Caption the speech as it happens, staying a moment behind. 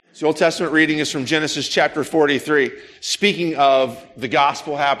The Old Testament reading is from Genesis chapter 43, speaking of the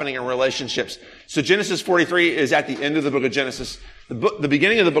gospel happening in relationships. So Genesis 43 is at the end of the book of Genesis. The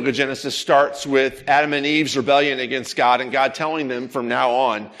beginning of the book of Genesis starts with Adam and Eve's rebellion against God, and God telling them from now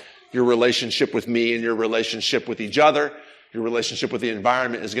on, your relationship with me and your relationship with each other, your relationship with the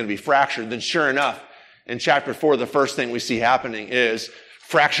environment is going to be fractured. Then sure enough, in chapter 4, the first thing we see happening is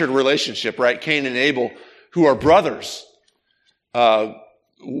fractured relationship, right? Cain and Abel, who are brothers.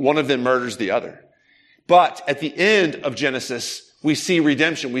 One of them murders the other. But at the end of Genesis, we see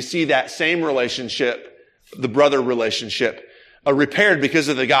redemption. We see that same relationship, the brother relationship, repaired because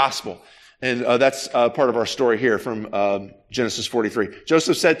of the gospel. And that's part of our story here from Genesis 43.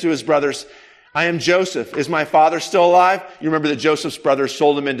 Joseph said to his brothers, I am Joseph. Is my father still alive? You remember that Joseph's brothers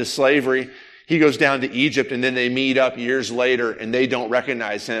sold him into slavery. He goes down to Egypt, and then they meet up years later, and they don't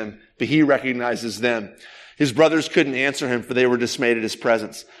recognize him, but he recognizes them. His brothers couldn't answer him, for they were dismayed at his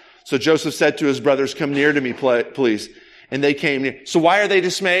presence. So Joseph said to his brothers, come near to me, please. And they came near. So why are they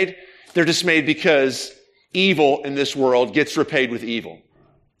dismayed? They're dismayed because evil in this world gets repaid with evil.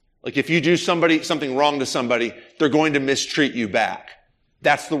 Like if you do something wrong to somebody, they're going to mistreat you back.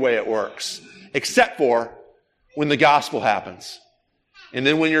 That's the way it works. Except for when the gospel happens. And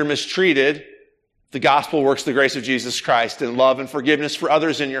then when you're mistreated, the gospel works the grace of Jesus Christ and love and forgiveness for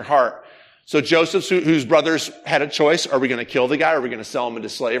others in your heart. So Joseph, whose brothers had a choice, are we going to kill the guy or are we going to sell him into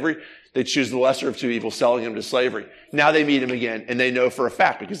slavery? They choose the lesser of two evils, selling him to slavery. Now they meet him again, and they know for a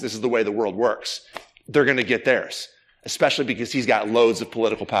fact, because this is the way the world works, they're going to get theirs, especially because he's got loads of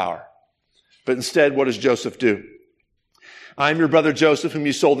political power. But instead, what does Joseph do? I am your brother Joseph, whom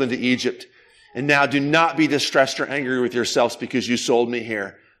you sold into Egypt. And now do not be distressed or angry with yourselves because you sold me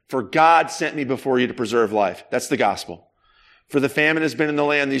here. For God sent me before you to preserve life. That's the gospel. For the famine has been in the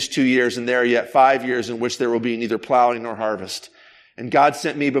land these 2 years, and there are yet 5 years in which there will be neither plowing nor harvest. And God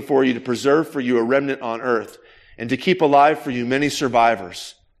sent me before you to preserve for you a remnant on earth, and to keep alive for you many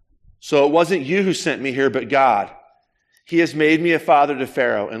survivors. So it wasn't you who sent me here, but God. He has made me a father to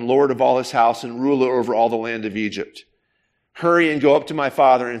Pharaoh, and lord of all his house, and ruler over all the land of Egypt. Hurry and go up to my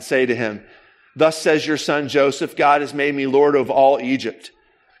father and say to him, thus says your son Joseph, God has made me lord of all Egypt.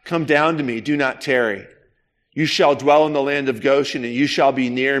 Come down to me, do not tarry. You shall dwell in the land of Goshen, and you shall be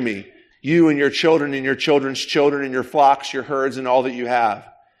near me, you and your children and your children's children and your flocks, your herds, and all that you have.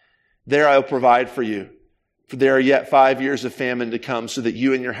 There I will provide for you. For there are yet 5 years of famine to come, so that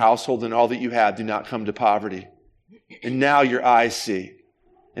you and your household and all that you have do not come to poverty. And now your eyes see,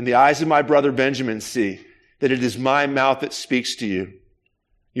 and the eyes of my brother Benjamin see, that it is my mouth that speaks to you.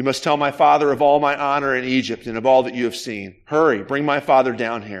 You must tell my father of all my honor in Egypt and of all that you have seen. Hurry, bring my father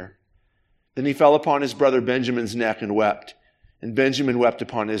down here. Then he fell upon his brother Benjamin's neck and wept. And Benjamin wept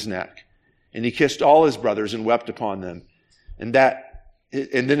upon his neck. And he kissed all his brothers and wept upon them. And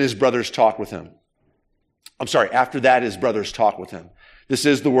then his brothers talked with him. After that, his brothers talked with him. This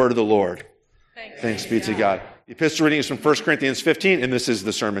is the word of the Lord. Thanks be to God. The epistle reading is from 1 Corinthians 15, and this is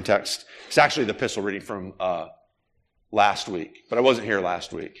the sermon text. It's actually the epistle reading from last week, but I wasn't here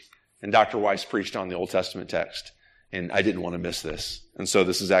last week. And Dr. Weiss preached on the Old Testament text, and I didn't want to miss this. And so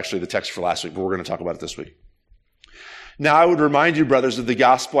this is actually the text for last week, but we're going to talk about it this week. Now I would remind you, brothers, of the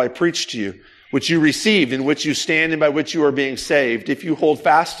gospel I preached to you, which you received, in which you stand, and by which you are being saved, if you hold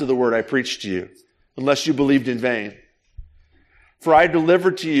fast to the word I preached to you, unless you believed in vain. For I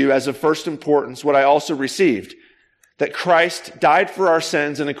delivered to you as of first importance what I also received, that Christ died for our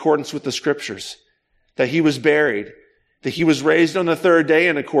sins in accordance with the Scriptures, that he was buried, that he was raised on the third day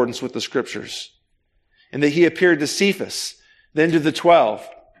in accordance with the Scriptures, and that he appeared to Cephas, then to the 12.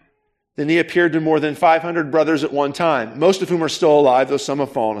 Then he appeared to more than 500 brothers at one time, most of whom are still alive, though some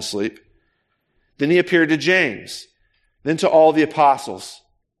have fallen asleep. Then he appeared to James, then to all the apostles.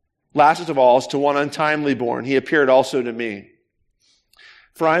 Last of all, as to one untimely born, he appeared also to me.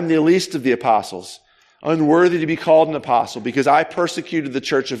 For I am the least of the apostles, unworthy to be called an apostle, because I persecuted the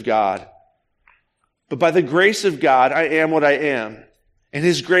church of God. But by the grace of God, I am what I am, and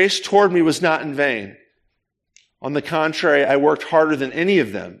his grace toward me was not in vain. On the contrary, I worked harder than any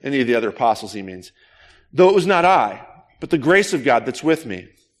of the other apostles, he means, though it was not I, but the grace of God that's with me.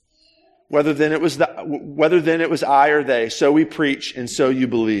 Whether then it was I or they, so we preach, and so you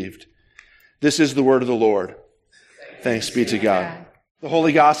believed. This is the word of the Lord. Thanks be to God. The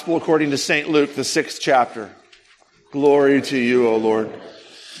Holy Gospel according to St. Luke, the 6th chapter. Glory to you, O Lord.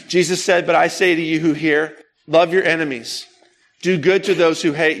 Jesus said, but I say to you who hear, love your enemies. Do good to those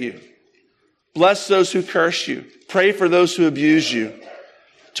who hate you. Bless those who curse you. Pray for those who abuse you.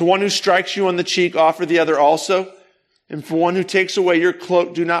 To one who strikes you on the cheek, offer the other also. And for one who takes away your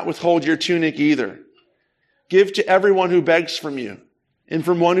cloak, do not withhold your tunic either. Give to everyone who begs from you, And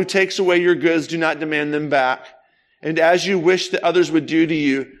from one who takes away your goods, do not demand them back. And as you wish that others would do to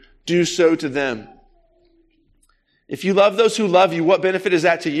you, do so to them. If you love those who love you, what benefit is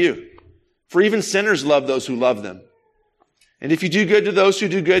that to you? For even sinners love those who love them. And if you do good to those who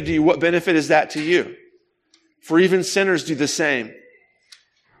do good to you, what benefit is that to you? For even sinners do the same.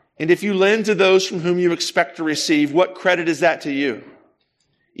 And if you lend to those from whom you expect to receive, what credit is that to you?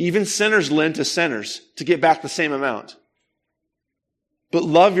 Even sinners lend to sinners to get back the same amount. But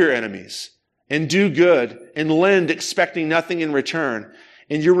love your enemies and do good and lend expecting nothing in return,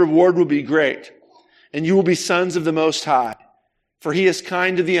 and your reward will be great, and you will be sons of the Most High, for he is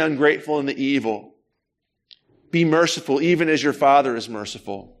kind to the ungrateful and the evil. Be merciful, even as your Father is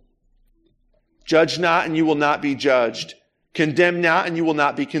merciful. Judge not, and you will not be judged. Condemn not, and you will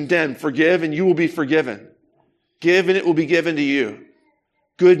not be condemned. Forgive, and you will be forgiven. Give, and it will be given to you.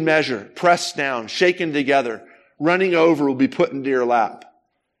 Good measure, pressed down, shaken together, running over will be put into your lap.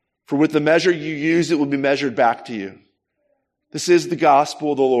 For with the measure you use, it will be measured back to you. This is the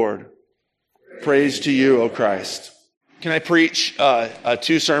gospel of the Lord. Praise to you, O Christ. Can I preach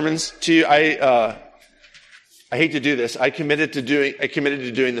 2 sermons to you? I hate to do this. I committed to doing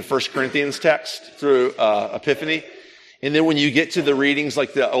the 1 Corinthians text through Epiphany. And then when you get to the readings,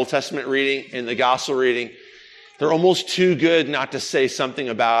 like the Old Testament reading and the gospel reading, they're almost too good not to say something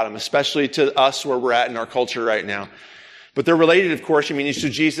about them, especially to us where we're at in our culture right now. But they're related, of course. I mean, so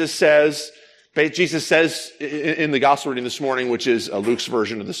Jesus says in the gospel reading this morning, which is Luke's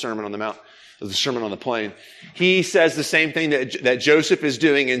version of the Sermon on the Mount, the Sermon on the Plain, he says the same thing that Joseph is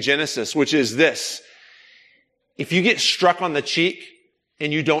doing in Genesis, which is this. If you get struck on the cheek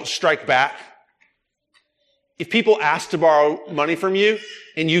and you don't strike back, if people ask to borrow money from you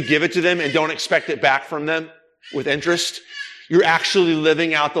and you give it to them and don't expect it back from them with interest, you're actually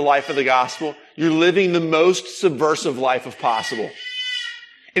living out the life of the gospel. You're living the most subversive life of possible.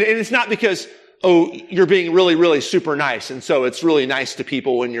 And it's not because, you're being really, really super nice. And so it's really nice to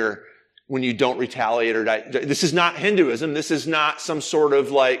people when you don't retaliate or die. This is not Hinduism. This is not some sort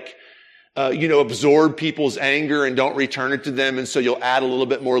of absorb people's anger and don't return it to them. And so you'll add a little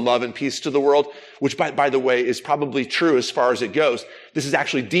bit more love and peace to the world, which by the way is probably true as far as it goes. This is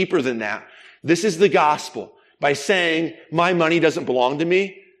actually deeper than that. This is the gospel. By saying, my money doesn't belong to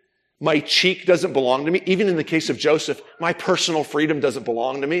me, my cheek doesn't belong to me. Even in the case of Joseph, my personal freedom doesn't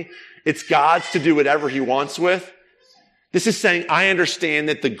belong to me. It's God's to do whatever he wants with. This is saying, I understand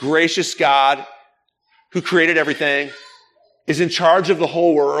that the gracious God who created everything is in charge of the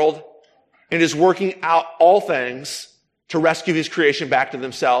whole world and is working out all things to rescue his creation back to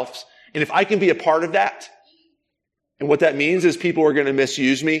themselves. And if I can be a part of that, and what that means is people are going to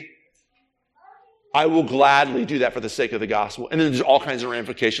misuse me, I will gladly do that for the sake of the gospel. And then there's all kinds of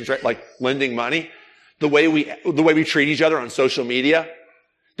ramifications, right? Like lending money, the way we treat each other on social media,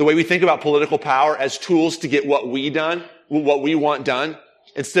 the way we think about political power as tools to get what we want done.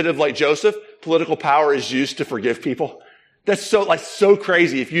 Instead of like Joseph, political power is used to forgive people. That's so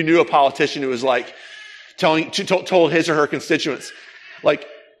crazy. If you knew a politician who was like told his or her constituents, like,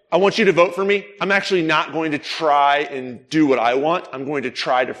 I want you to vote for me. I'm actually not going to try and do what I want. I'm going to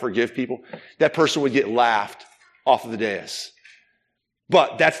try to forgive people. That person would get laughed off of the dais.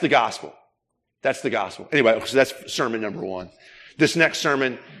 But that's the gospel. That's the gospel. Anyway, so that's sermon number 1. This next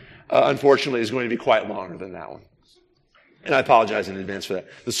sermon, unfortunately, is going to be quite longer than that one. And I apologize in advance for that.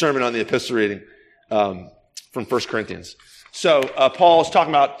 The sermon on the epistle reading from 1 Corinthians. So Paul is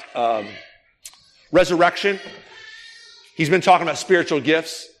talking about resurrection. He's been talking about spiritual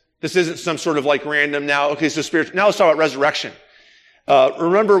gifts. This isn't some sort of like random now. Okay, so spiritual. Now let's talk about resurrection.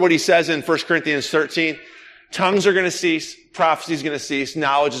 Remember what he says in 1 Corinthians 13. Tongues are going to cease. Prophecy is going to cease.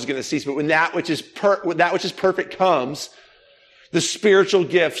 Knowledge is going to cease. But when that which is perfect comes, the spiritual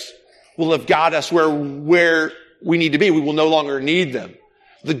gifts will have got us where we need to be. We will no longer need them.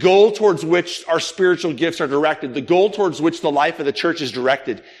 The goal towards which our spiritual gifts are directed, the goal towards which the life of the church is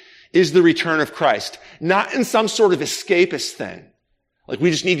directed, is the return of Christ. Not in some sort of escapist thing. Like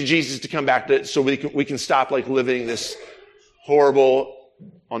we just need Jesus to come back so we can stop like living this horrible,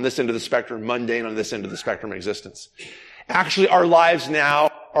 on this end of the spectrum, mundane on this end of the spectrum existence. Actually, our lives now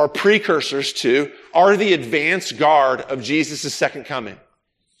are precursors to, are the advance guard of Jesus' second coming.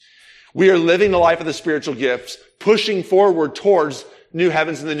 We are living the life of the spiritual gifts, pushing forward towards new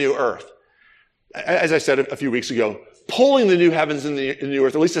heavens and the new earth. As I said a few weeks ago, pulling the new heavens and the new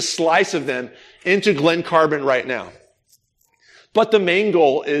earth, at least a slice of them, into Glen Carbon right now. But the main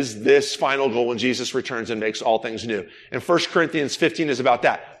goal is this final goal when Jesus returns and makes all things new. And 1 Corinthians 15 is about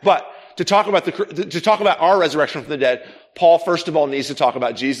that. But to talk about our resurrection from the dead, Paul first of all needs to talk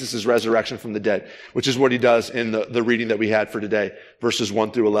about Jesus' resurrection from the dead, which is what he does in the reading that we had for today, verses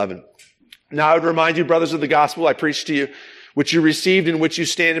 1 through 11. Now I would remind you, brothers of the gospel I preached to you, which you received, in which you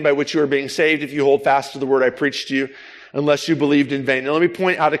stand, and by which you are being saved, if you hold fast to the word I preached to you, unless you believed in vain. Now let me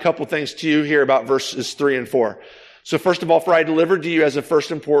point out a couple things to you here about verses 3 and 4. So first of all, for I delivered to you as of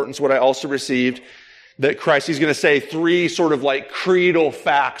first importance what I also received, that Christ, he's going to say three sort of like creedal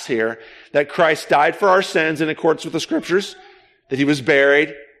facts here, that Christ died for our sins in accordance with the scriptures, that he was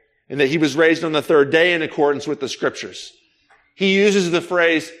buried, and that he was raised on the third day in accordance with the scriptures. He uses the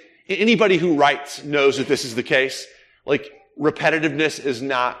phrase, anybody who writes knows that this is the case. Like, repetitiveness is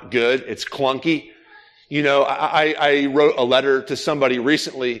not good. It's clunky. You know, I wrote a letter to somebody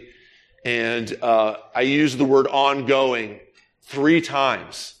recently, and I used the word ongoing 3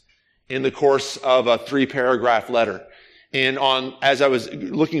 times in the course of a 3-paragraph letter. And as I was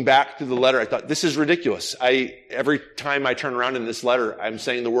looking back through the letter, I thought, this is ridiculous. Every time I turn around in this letter, I'm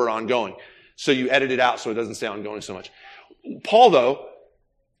saying the word ongoing. So you edit it out so it doesn't say ongoing so much. Paul, though,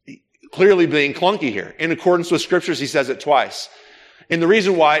 clearly being clunky here. In accordance with scriptures, he says it twice. And the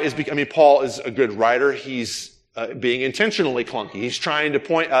reason why is because, Paul is a good writer. He's being intentionally clunky. He's trying to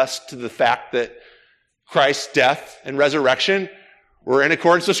point us to the fact that Christ's death and resurrection were in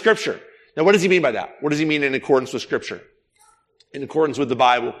accordance with scripture. Now, what does he mean by that? What does he mean in accordance with scripture? In accordance with the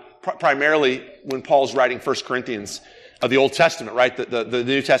Bible, primarily when Paul's writing 1 Corinthians of the Old Testament, right? The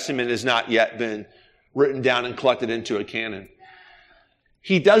New Testament has not yet been written down and collected into a canon.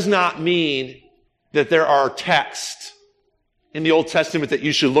 He does not mean that there are texts in the Old Testament that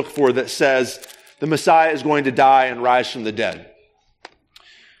you should look for that says the Messiah is going to die and rise from the dead.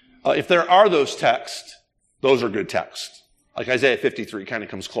 If there are those texts, those are good texts. Like Isaiah 53 kind of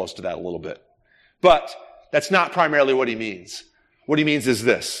comes close to that a little bit. But that's not primarily what he means. What he means is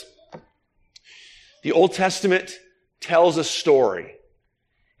this. The Old Testament tells a story.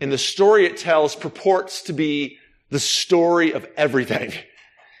 And the story it tells purports to be the story of everything.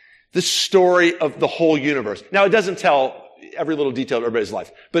 The story of the whole universe. Now, it doesn't tell every little detail of everybody's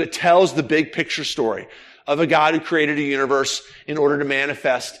life, but it tells the big picture story of a God who created a universe in order to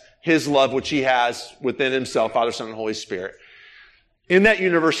manifest his love, which he has within himself, Father, Son, and Holy Spirit. In that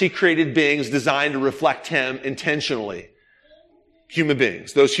universe, he created beings designed to reflect him intentionally. Human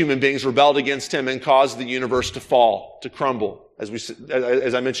beings. Those human beings rebelled against him and caused the universe to fall, to crumble.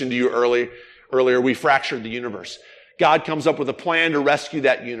 As I mentioned to you earlier, we fractured the universe. God comes up with a plan to rescue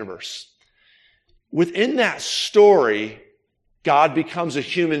that universe. Within that story, God becomes a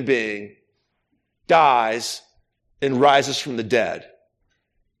human being, dies, and rises from the dead.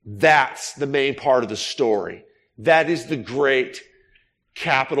 That's the main part of the story. That is the great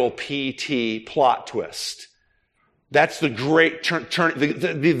capital PT plot twist. That's the great turn.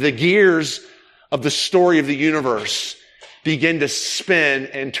 The gears of the story of the universe begin to spin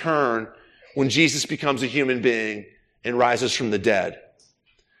and turn when Jesus becomes a human being and rises from the dead.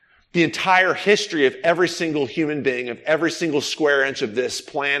 The entire history of every single human being, of every single square inch of this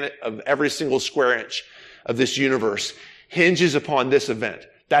planet, of every single square inch of this universe hinges upon this event.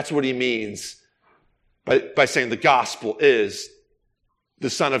 That's what he means by saying the gospel is the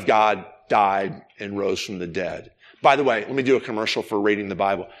Son of God died and rose from the dead. By the way, let me do a commercial for reading the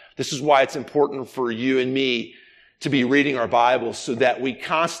Bible. This is why it's important for you and me to be reading our Bibles so that we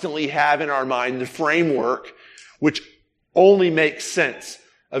constantly have in our mind the framework which only makes sense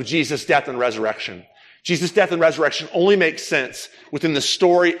of Jesus' death and resurrection. Jesus' death and resurrection only makes sense within the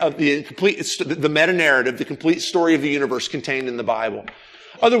story of the meta-narrative, the complete story of the universe contained in the Bible.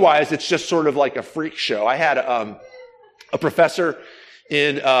 Otherwise, it's just sort of like a freak show. I had a professor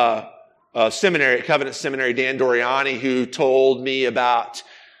in seminary, at Covenant Seminary, Dan Doriani, who told me about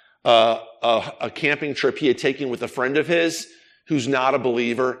a camping trip he had taken with a friend of his who's not a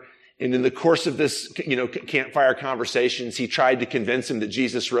believer. And in the course of this, campfire conversations, he tried to convince him that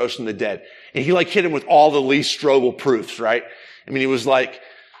Jesus rose from the dead. And he hit him with all the Lee Strobel proofs, right? He was like,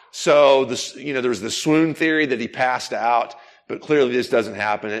 so this, there was the swoon theory that he passed out, but clearly this doesn't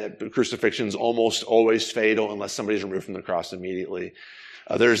happen. Crucifixion's almost always fatal unless somebody's removed from the cross immediately.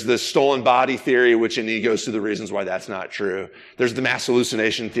 There's the stolen body theory, and he goes through the reasons why that's not true. There's the mass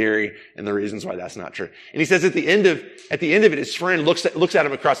hallucination theory and the reasons why that's not true. And he says at the end of it, his friend looks at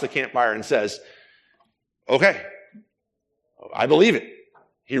him across the campfire and says, okay, I believe it.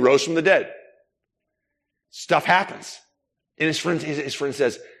 He rose from the dead. Stuff happens. And his friend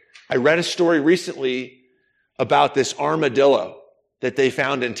says, I read a story recently about this armadillo that they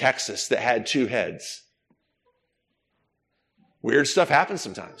found in Texas that had 2 heads. Weird stuff happens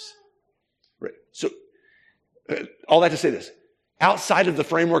sometimes. Right. So, all that to say this. outside of the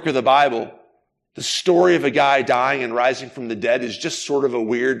framework of the Bible, the story of a guy dying and rising from the dead is just sort of a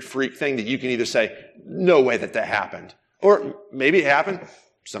weird freak thing that you can either say, no way that happened. Or maybe it happened.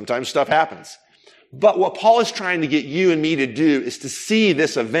 Sometimes stuff happens. But what Paul is trying to get you and me to do is to see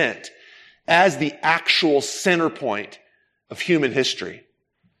this event as the actual center point of human history.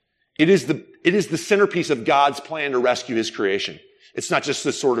 It is the centerpiece of God's plan to rescue his creation. It's not just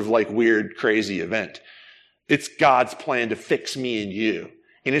this sort of like weird, crazy event. It's God's plan to fix me and you.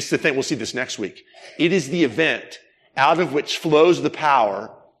 And it's the thing, we'll see this next week. It is the event out of which flows the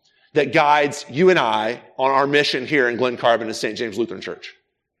power that guides you and I on our mission here in Glen Carbon and St. James Lutheran Church,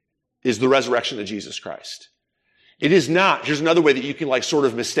 is the resurrection of Jesus Christ. It is not, here's another way that you can like sort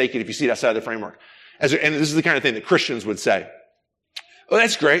of mistake it if you see it outside of the framework. And this is the kind of thing that Christians would say, oh,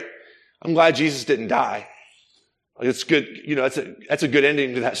 that's great. I'm glad Jesus didn't die. It's good, that's a good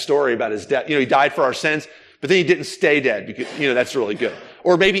ending to that story about his death. He died for our sins, but then he didn't stay dead because, that's really good.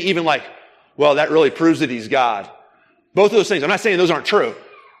 Or maybe even like, well, that really proves that he's God. Both of those things, I'm not saying those aren't true,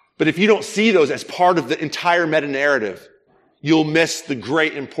 but if you don't see those as part of the entire meta-narrative, you'll miss the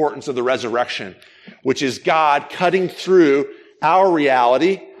great importance of the resurrection, which is God cutting through our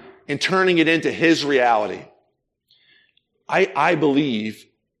reality and turning it into his reality. I believe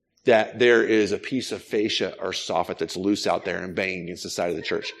that there is a piece of fascia or soffit that's loose out there and banging against the side of the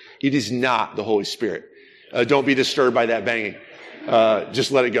church. It is not the Holy Spirit. Don't be disturbed by that banging.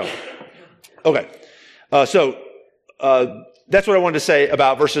 Just let it go. Okay. So that's what I wanted to say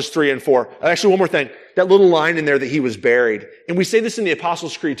about verses 3 and 4. Actually, one more thing. That little line in there that he was buried. And we say this in the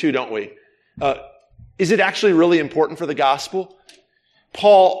Apostles' Creed too, don't we? Is it actually really important for the gospel?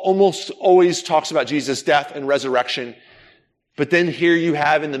 Paul almost always talks about Jesus' death and resurrection. But then here you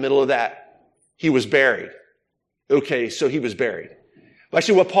have in the middle of that, he was buried. Okay, so he was buried. Well,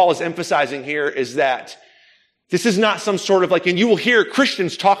 actually, what Paul is emphasizing here is that this is not some sort of like, and you will hear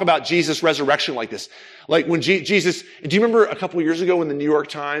Christians talk about Jesus' resurrection like this. Like when Jesus, do you remember a couple of years ago when the New York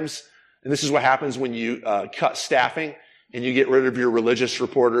Times, and this is what happens when you cut staffing and you get rid of your religious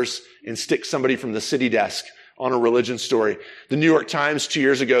reporters and stick somebody from the city desk on a religion story. The New York Times 2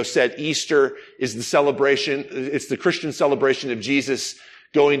 years ago said Easter is the celebration, it's the Christian celebration of Jesus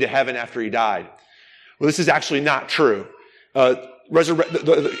going to heaven after he died. Well, this is actually not true.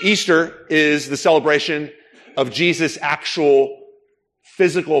 Easter is the celebration of Jesus' actual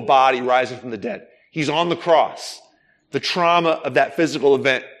physical body rising from the dead. He's on the cross. The trauma of that physical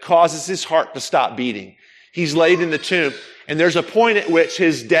event causes his heart to stop beating. He's laid in the tomb, and there's a point at which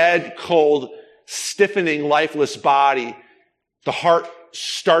his dead, cold, stiffening, lifeless body, the heart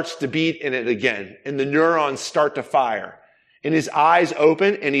starts to beat in it again, and the neurons start to fire. And his eyes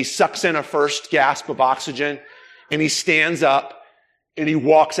open, and he sucks in a first gasp of oxygen, and he stands up, and he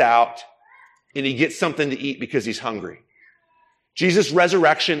walks out, and he gets something to eat because he's hungry. Jesus'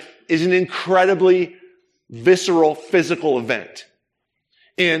 resurrection is an incredibly visceral, physical event.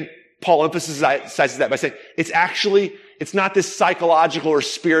 And Paul emphasizes that by saying it's not this psychological or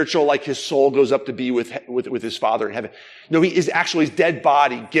spiritual, like his soul goes up to be with his Father in heaven. No, his dead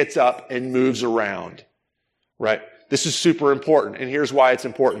body gets up and moves around. Right? This is super important. And here's why it's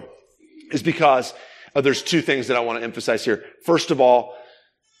important. Is because there's two things that I want to emphasize here. First of all,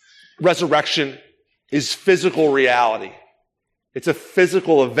 resurrection is physical reality. It's a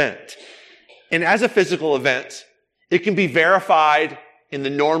physical event. And as a physical event, it can be verified in the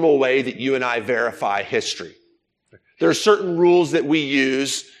normal way that you and I verify history. There are certain rules that we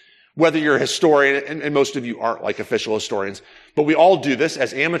use, whether you're a historian, and most of you aren't like official historians, but we all do this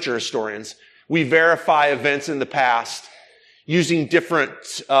as amateur historians. We verify events in the past using different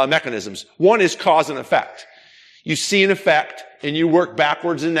mechanisms. One is cause and effect. You see an effect, and you work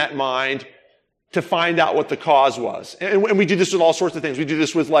backwards in that mind to find out what the cause was. And we do this with all sorts of things. We do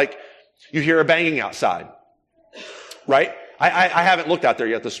this with like, you hear a banging outside, right? I haven't looked out there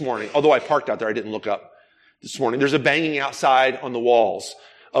yet this morning. Although I parked out there, I didn't look up this morning. There's a banging outside on the walls.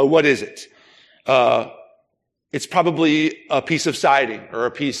 What is it? It's probably a piece of siding or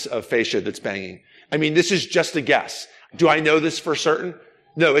a piece of fascia that's banging. I mean, this is just a guess. Do I know this for certain?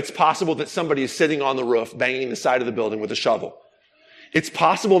 No, it's possible that somebody is sitting on the roof banging the side of the building with a shovel. It's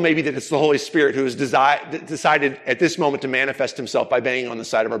possible maybe that it's the Holy Spirit who has decided at this moment to manifest himself by banging on the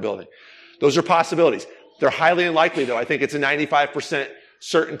side of our building. Those are possibilities. They're highly unlikely, though. I think it's a 95%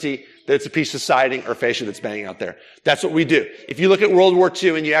 certainty that it's a piece of siding or fascia that's banging out there. That's what we do. If you look at World War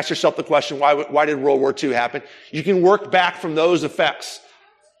II and you ask yourself the question, why did World War II happen? You can work back from those effects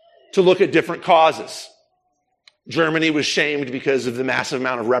to look at different causes. Germany was shamed because of the massive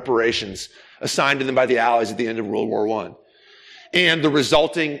amount of reparations assigned to them by the Allies at the end of World War I and the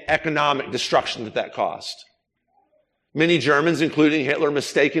resulting economic destruction that caused. Many Germans, including Hitler,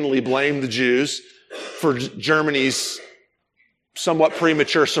 mistakenly blamed the Jews for Germany's somewhat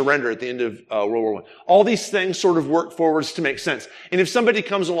premature surrender at the end of World War I. All these things sort of work forwards to make sense. And if somebody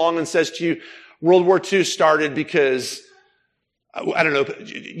comes along and says to you, World War II started because, I don't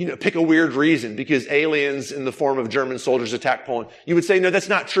know, pick a weird reason, because aliens in the form of German soldiers attacked Poland, you would say, no, that's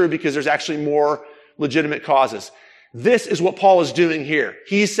not true because there's actually more legitimate causes. This is what Paul is doing here.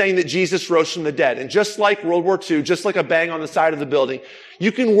 He's saying that Jesus rose from the dead. And just like World War II, just like a bang on the side of the building,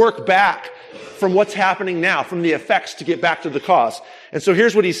 you can work back from what's happening now, from the effects, to get back to the cause. And so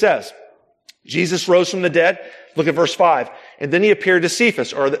here's what he says. Jesus rose from the dead. Look at verse 5. And then he appeared to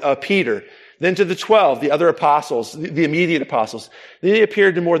Cephas, or Peter, then to the 12, the other apostles, the immediate apostles. Then he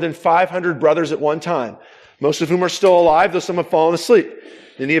appeared to more than 500 brothers at one time, most of whom are still alive, though some have fallen asleep.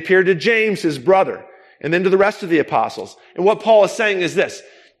 Then he appeared to James, his brother, and then to the rest of the apostles. And what Paul is saying is this.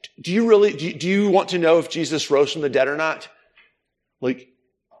 Do you want to know if Jesus rose from the dead or not? Like,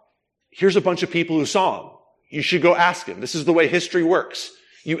 here's a bunch of people who saw him. You should go ask him. This is the way history works.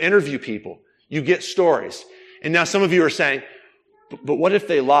 You interview people. You get stories. And now some of you are saying, but what if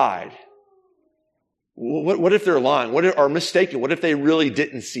they lied? What if they're lying? Or mistaken? What if they really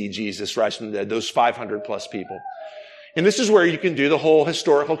didn't see Jesus rise from the dead, those 500 plus people? And this is where you can do the whole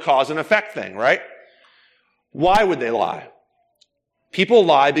historical cause and effect thing, right? Why would they lie? People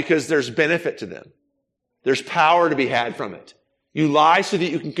lie because there's benefit to them. There's power to be had from it. You lie so that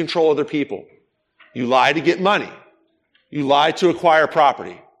you can control other people. You lie to get money. You lie to acquire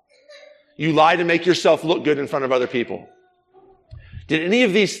property. You lie to make yourself look good in front of other people. Did any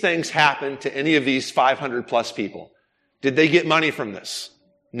of these things happen to any of these 500 plus people? Did they get money from this?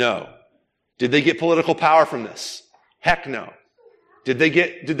 No. Did they get political power from this? Heck no. Did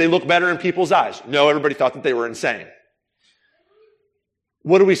they look better in people's eyes? No, everybody thought that they were insane.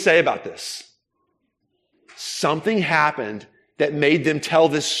 What do we say about this? Something happened that made them tell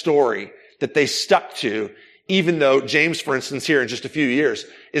this story that they stuck to, even though James, for instance, here in just a few years,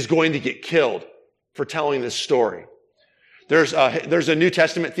 is going to get killed for telling this story. There's a New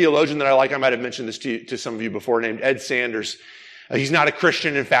Testament theologian that I like. I might have mentioned this to some of you before, named Ed Sanders. He's not a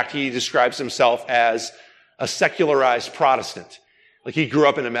Christian. In fact, he describes himself as a secularized Protestant. Like, he grew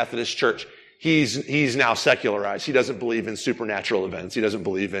up in a Methodist church. He's now secularized. He doesn't believe in supernatural events. He doesn't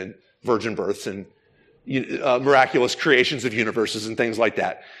believe in virgin births and miraculous creations of universes and things like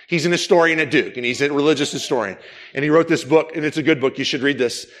that. He's an historian at Duke, and he's a religious historian. And he wrote this book, and it's a good book. You should read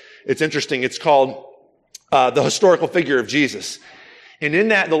this. It's interesting. It's called The Historical Figure of Jesus. And in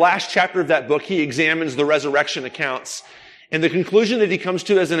that, the last chapter of that book, he examines the resurrection accounts. And the conclusion that he comes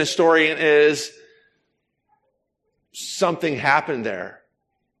to as an historian is something happened there.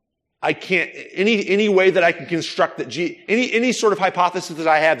 I can't, any way that I can construct that, any sort of hypothesis that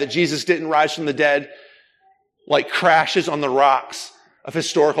I have that Jesus didn't rise from the dead, like, crashes on the rocks of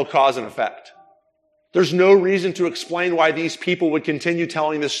historical cause and effect. There's no reason to explain why these people would continue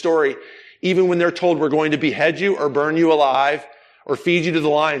telling this story, even when they're told, we're going to behead you or burn you alive or feed you to the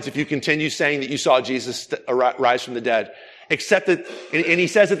lions if you continue saying that you saw Jesus rise from the dead. Except that, and he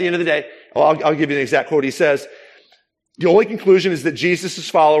says at the end of the day, I'll give you an exact quote. He says, the only conclusion is that Jesus'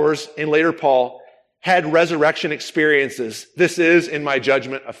 followers, and later Paul, had resurrection experiences. This is, in my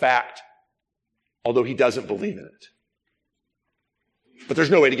judgment, a fact, although he doesn't believe in it. But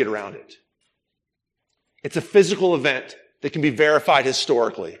there's no way to get around it. It's a physical event that can be verified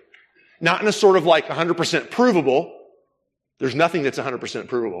historically. Not in a sort of like 100% provable. There's nothing that's 100%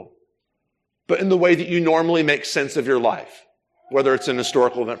 provable. But in the way that you normally make sense of your life, whether it's an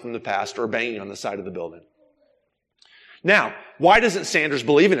historical event from the past or banging on the side of the building. Now, why doesn't Sanders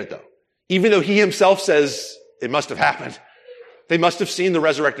believe in it, though? Even though he himself says it must have happened. They must have seen the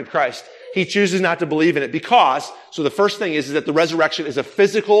resurrected Christ. He chooses not to believe in it because, so the first thing is that the resurrection is a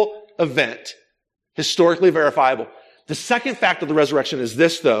physical event, historically verifiable. The second fact of the resurrection is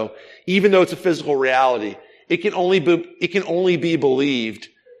this, though. Even though it's a physical reality, it can only be believed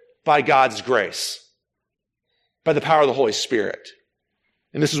by God's grace, by the power of the Holy Spirit.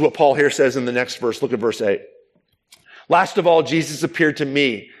 And this is what Paul here says in the next verse. Look at verse 8. Last of all, Jesus appeared to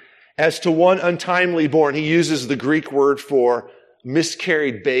me as to one untimely born. He uses the Greek word for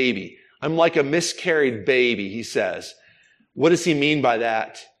miscarried baby. I'm like a miscarried baby, he says. What does he mean by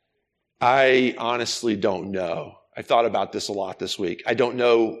that? I honestly don't know. I thought about this a lot this week. I don't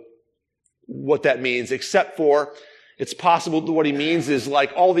know what that means, except for it's possible that what he means is,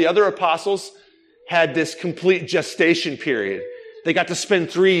 like all the other apostles had this complete gestation period. They got to spend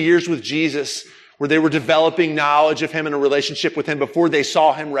 3 years with Jesus where they were developing knowledge of him and a relationship with him before they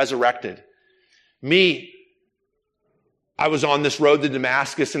saw him resurrected. Me, I was on this road to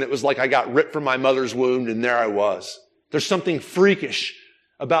Damascus, and it was like I got ripped from my mother's womb, and there I was. There's something freakish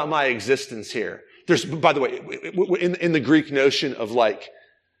about my existence here. There's, by the way, in the Greek notion of like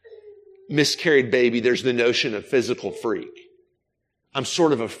miscarried baby, there's the notion of physical freak. I'm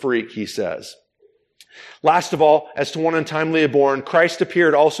sort of a freak, he says. Last of all, as to one untimely born, Christ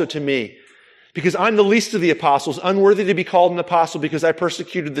appeared also to me, because I'm the least of the apostles, unworthy to be called an apostle because I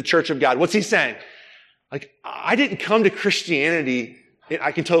persecuted the church of God. What's he saying? Like, I didn't come to Christianity,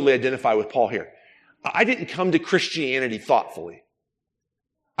 I can totally identify with Paul here. I didn't come to Christianity thoughtfully.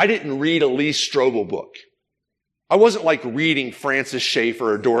 I didn't read a Lee Strobel book. I wasn't like reading Francis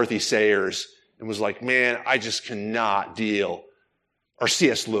Schaeffer or Dorothy Sayers and was like, man, I just cannot deal. Or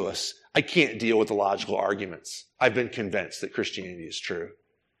C.S. Lewis. I can't deal with the logical arguments. I've been convinced that Christianity is true.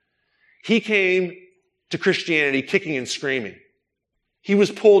 He came to Christianity kicking and screaming. He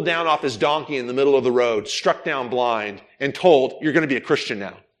was pulled down off his donkey in the middle of the road, struck down blind, and told, you're going to be a Christian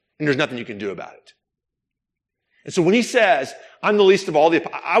now, and there's nothing you can do about it. And so when he says, I'm the least of all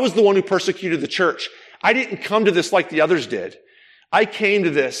I was the one who persecuted the church. I didn't come to this like the others did. I came to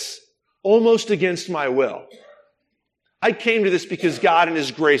this almost against my will. I came to this because God in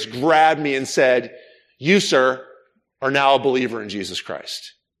his grace grabbed me and said, you, sir, are now a believer in Jesus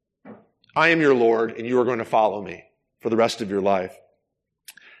Christ. I am your Lord, and you are going to follow me for the rest of your life.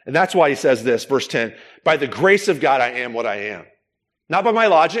 And that's why he says this, verse 10, by the grace of God, I am what I am. Not by my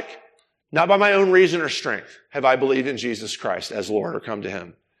logic, not by my own reason or strength have I believed in Jesus Christ as Lord or come to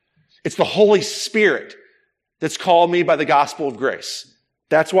him. It's the Holy Spirit that's called me by the gospel of grace.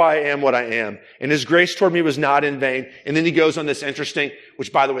 That's why I am what I am. And his grace toward me was not in vain. And then he goes on this interesting,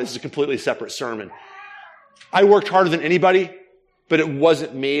 which by the way, this is a completely separate sermon. I worked harder than anybody, but it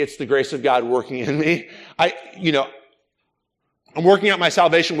wasn't me. It's the grace of God working in me. I'm working out my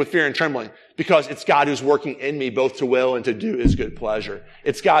salvation with fear and trembling because it's God who's working in me both to will and to do his good pleasure.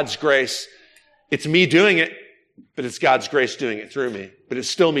 It's God's grace. It's me doing it, but it's God's grace doing it through me. But it's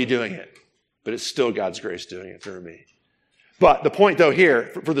still me doing it, but it's still God's grace doing it through me. But the point though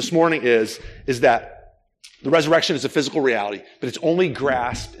here for this morning is that the resurrection is a physical reality, but it's only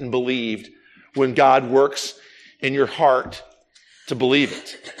grasped and believed when God works in your heart to believe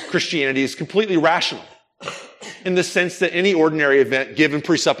it. Christianity is completely rational in the sense that any ordinary event given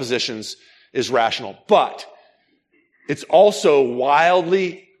presuppositions is rational. But it's also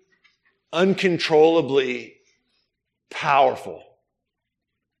wildly, uncontrollably powerful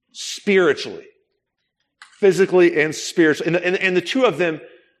spiritually, physically and spiritually. And the two of them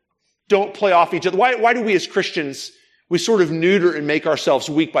don't play off each other. Why do we as Christians, we sort of neuter and make ourselves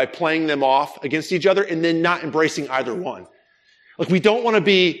weak by playing them off against each other and then not embracing either one? Like we don't want to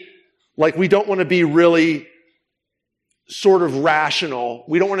be really sort of rational.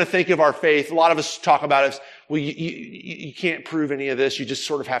 We don't want to think of our faith. A lot of us talk about it. Well, you can't prove any of this. You just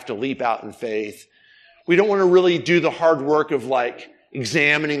sort of have to leap out in faith. We don't want to really do the hard work of like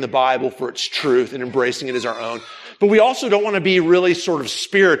examining the Bible for its truth and embracing it as our own. But we also don't want to be really sort of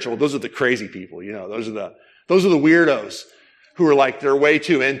spiritual. Those are the crazy people, those are the weirdos who are like, they're way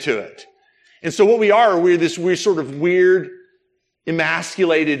too into it. And so what we're this sort of weird,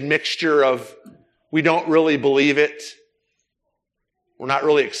 emasculated mixture of we don't really believe it. We're not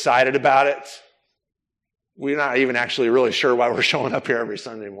really excited about it. We're not even actually really sure why we're showing up here every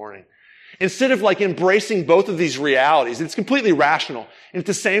Sunday morning. Instead of like embracing both of these realities, it's completely rational and at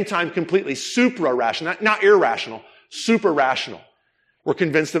the same time completely supra-rational, not irrational, super-rational. We're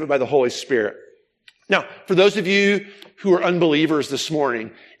convinced of it by the Holy Spirit. Now, for those of you who are unbelievers this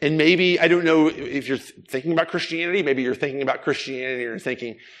morning, and maybe, I don't know if you're thinking about Christianity, maybe you're thinking about Christianity or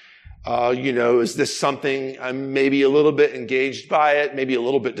thinking, is this something I'm maybe a little bit engaged by it, maybe a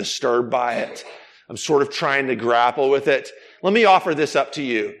little bit disturbed by it. I'm sort of trying to grapple with it. Let me offer this up to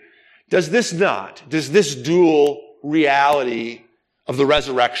you. Does this dual reality of the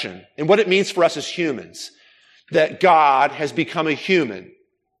resurrection and what it means for us as humans, that God has become a human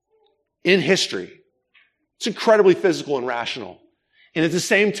in history, it's incredibly physical and rational. And at the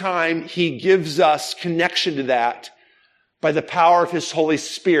same time, he gives us connection to that by the power of his Holy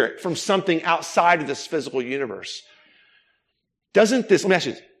Spirit from something outside of this physical universe. Doesn't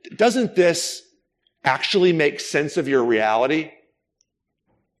this actually make sense of your reality?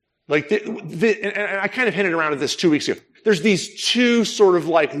 Like, and I kind of hinted around at this 2 weeks ago. There's these two sort of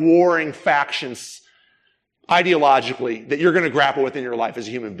like warring factions ideologically that you're going to grapple with in your life as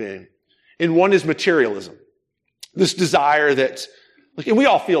a human being. And one is materialism. This desire that, like, and we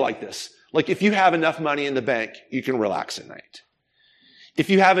all feel like this. Like, if you have enough money in the bank, you can relax at night. If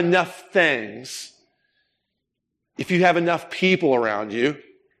you have enough things, if you have enough people around you,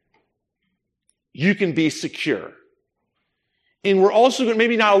 you can be secure. And we're also,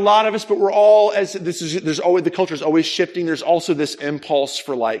 maybe not a lot of us, but we're all, there's always, the culture is always shifting. There's also this impulse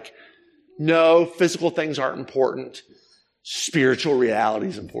for like, no, physical things aren't important. Spiritual reality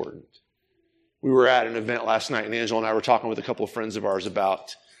is important. We were at an event last night, and Angela and I were talking with a couple of friends of ours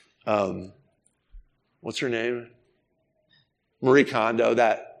about, what's her name? Marie Kondo,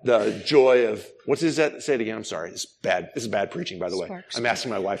 the joy of, what is that? Say it again. I'm sorry. It's bad. This is bad preaching, by the way. Sparks. I'm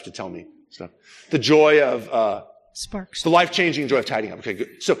asking my wife to tell me stuff. The joy of, Sparks. the life-changing joy of tidying up. Okay,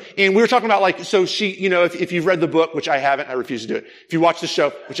 good. So, and we were talking about like, so she, if you've read the book, which I haven't, I refuse to do it. If you watch the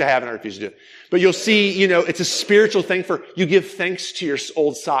show, which I haven't, I refuse to do it. But you'll see, it's a spiritual thing you give thanks to your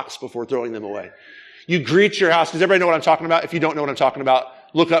old socks before throwing them away. You greet your house. Does everybody know what I'm talking about? If you don't know what I'm talking about,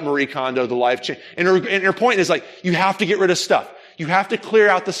 look up Marie Kondo, the life change. And her point is like, you have to get rid of stuff. You have to clear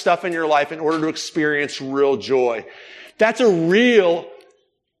out the stuff in your life in order to experience real joy. That's a real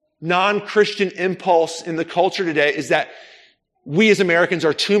non-Christian impulse in the culture today, is that we as Americans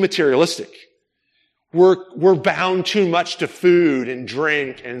are too materialistic. We're bound too much to food and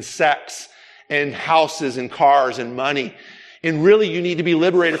drink and sex and houses and cars and money. And really, you need to be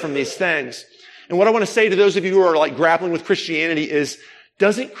liberated from these things. And what I want to say to those of you who are like grappling with Christianity is,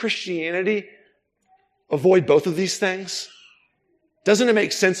 doesn't Christianity avoid both of these things? Doesn't it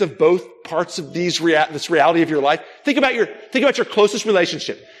make sense of both parts of this reality of your life? Think about your closest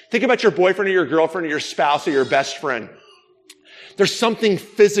relationship. Think about your boyfriend or your girlfriend or your spouse or your best friend. There's something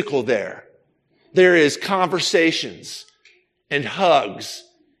physical there. There is conversations and hugs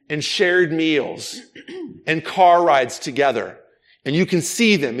and shared meals and car rides together. And you can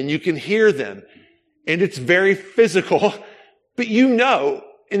see them and you can hear them. And it's very physical. But in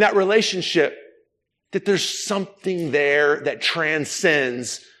that relationship, that there's something there that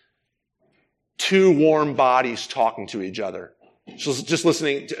transcends two warm bodies talking to each other. Just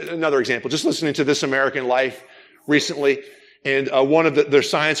listening to another example, just listening to This American Life recently, and one of their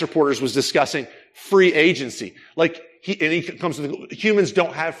science reporters was discussing free agency. He comes to humans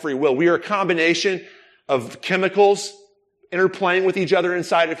don't have free will. We are a combination of chemicals interplaying with each other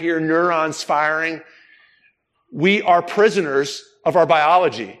inside of here, neurons firing. We are prisoners of our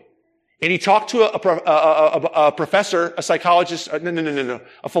biology. And he talked to a professor, a psychologist,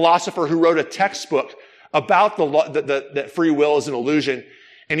 a philosopher who wrote a textbook about that free will is an illusion.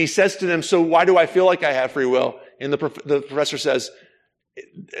 And he says to them, so why do I feel like I have free will? And the professor says,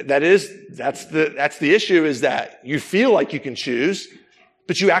 that's the issue, is that you feel like you can choose,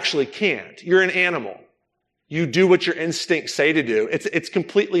 but you actually can't. You're an animal. You do what your instincts say to do. It's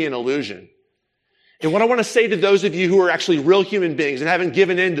completely an illusion. And what I want to say to those of you who are actually real human beings and haven't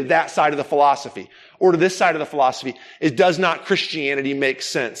given in to that side of the philosophy or to this side of the philosophy, is, does not Christianity make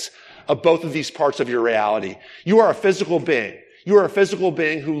sense of both of these parts of your reality? You are a physical being. You are a physical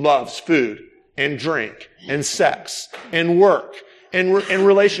being who loves food and drink and sex and work and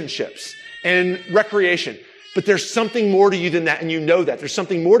relationships and recreation. But there's something more to you than that, and you know that. There's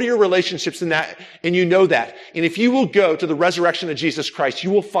something more to your relationships than that, and you know that. And if you will go to the resurrection of Jesus Christ, you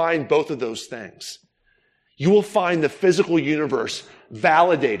will find both of those things. You will find the physical universe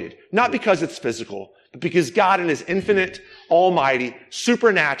validated, not because it's physical, but because God in His infinite, almighty,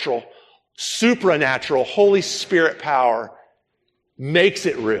 supernatural, Holy Spirit power makes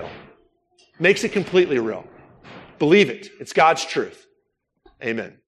it real. Makes it completely real. Believe it. It's God's truth. Amen.